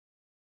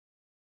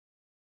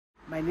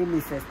My name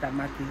is Esther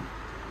Amate.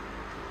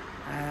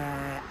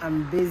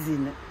 I'm based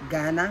in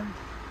Ghana,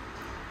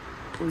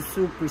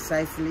 Osu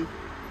precisely.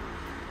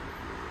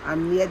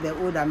 I'm near the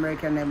old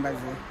American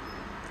embassy.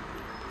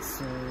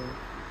 So,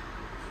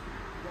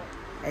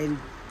 and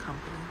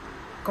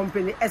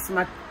company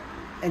Exmac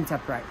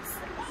Enterprise.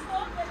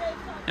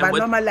 But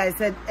normally I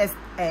said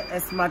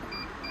Exmac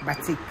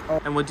Batik.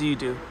 And what do you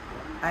do?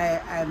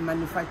 I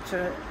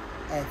manufacture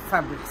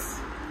fabrics.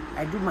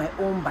 I do my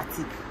own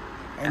batik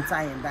and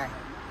tie and dye.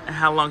 And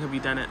how long have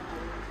you done it?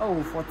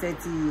 Oh, for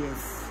 30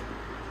 years.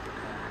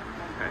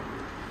 Okay.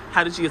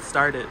 How did you get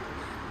started?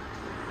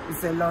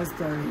 It's a long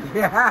story.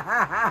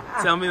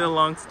 Tell me the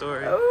long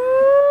story.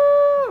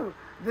 Ooh,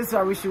 this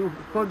one we should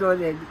hold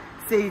on and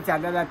say it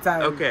another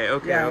time.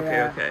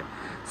 Okay.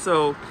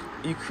 So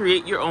you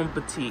create your own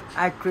batik.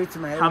 I create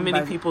my own. How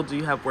many people do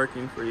you have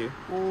working for you?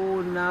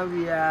 Oh, now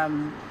we are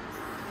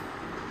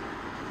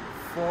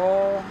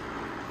 4,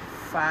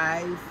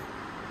 5,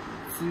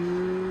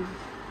 2.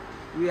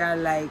 We are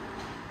like,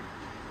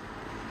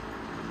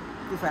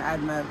 if I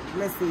add my,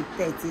 let's say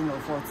 13 or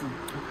 14.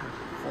 Okay.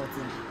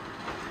 14.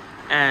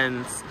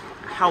 And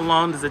how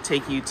long does it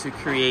take you to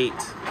create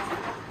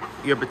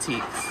your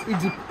batiks? It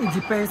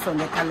depends on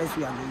the colors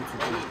we are going to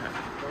do.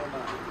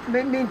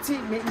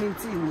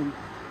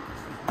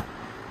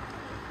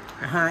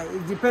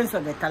 It depends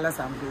on the colors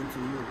I'm going to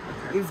use.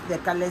 Okay. If the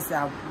colors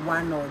are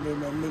one or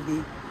then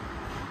maybe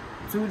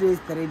 2 days,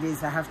 3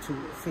 days, I have to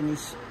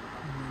finish.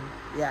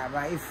 Mm-hmm. Yeah,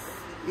 but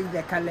if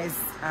the colors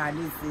are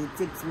this, it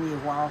takes me a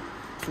while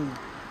to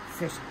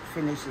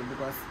finish it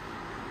because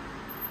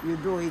you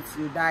do it,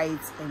 you dye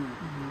it, and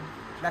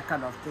that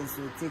kind of thing.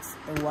 So it takes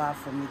a while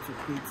for me to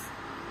create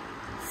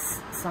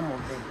some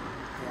of them.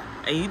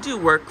 Yeah. And you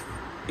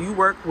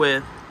work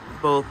with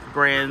both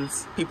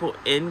brands, people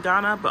in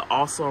Ghana, but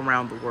also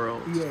around the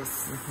world.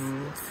 Yes.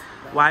 Yes.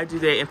 Why do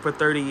they, and for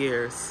 30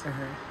 years,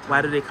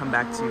 why do they come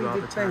back to you all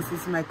the time? It depends.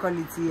 It's my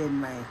quality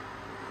and my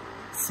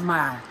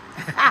smile.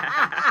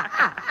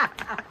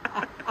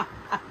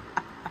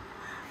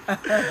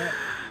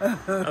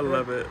 I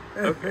love it.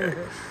 Okay.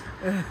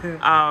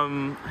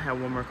 I have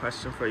one more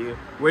question for you.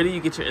 Where do you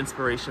get your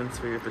inspirations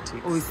for your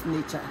batiks? Oh, it's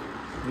nature.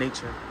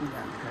 Nature?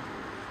 Yeah. Okay.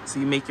 So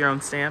you make your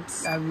own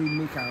stamps? We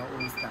make our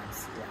own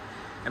stamps, yeah.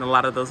 And a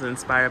lot of those are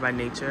inspired by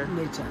nature?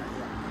 Nature,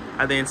 yeah.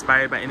 Are they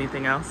inspired by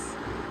anything else?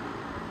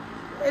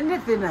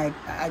 Anything I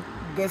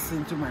gets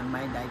into my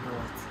mind, I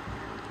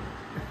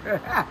do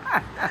it.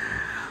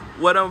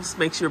 What else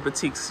makes your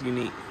batiks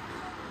unique?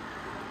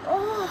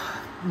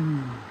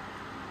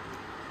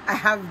 I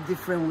have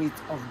different ways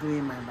of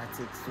doing my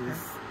batik, so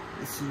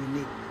it's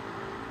unique.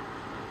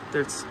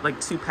 There's like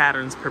 2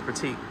 patterns per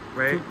batik,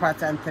 right? 2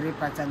 pattern, 3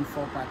 pattern,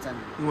 4 pattern.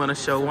 You want to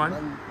show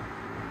one?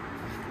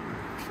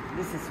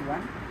 This is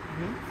one.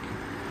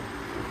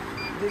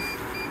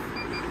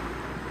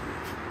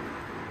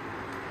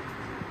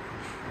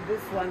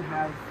 This one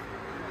has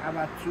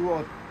about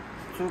 2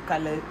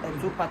 colors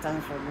and 2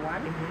 patterns on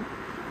one.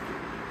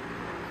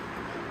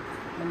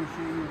 Let me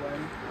show you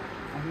one.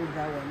 I hope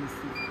that one is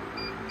it.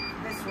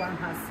 This one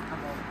has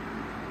about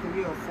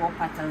 3 or 4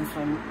 patterns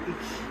on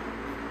each.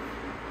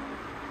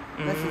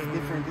 This is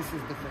different, this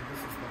is different, this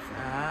is different.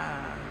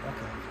 Ah.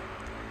 Okay.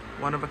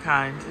 One of a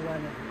kind.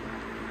 One of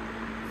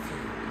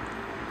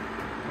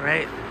All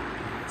right.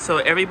 So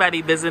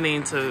everybody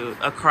visiting to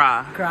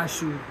Accra,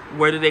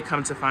 where do they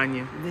come to find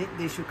you?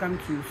 They should come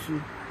to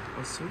Osu.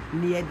 Osu?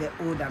 Near the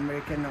old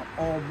American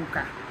or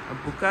Buka.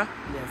 Buka?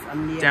 Yes,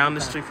 I'm near down Buka.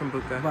 The street from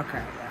Buka? Buka,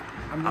 yeah.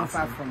 I'm not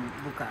far from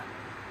Buka.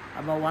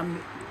 About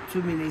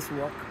 2 minutes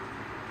walk.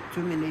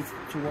 2 minutes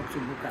to walk to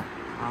Buka.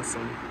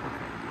 Awesome.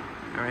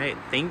 Okay. All right.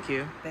 Thank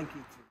you. Thank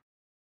you.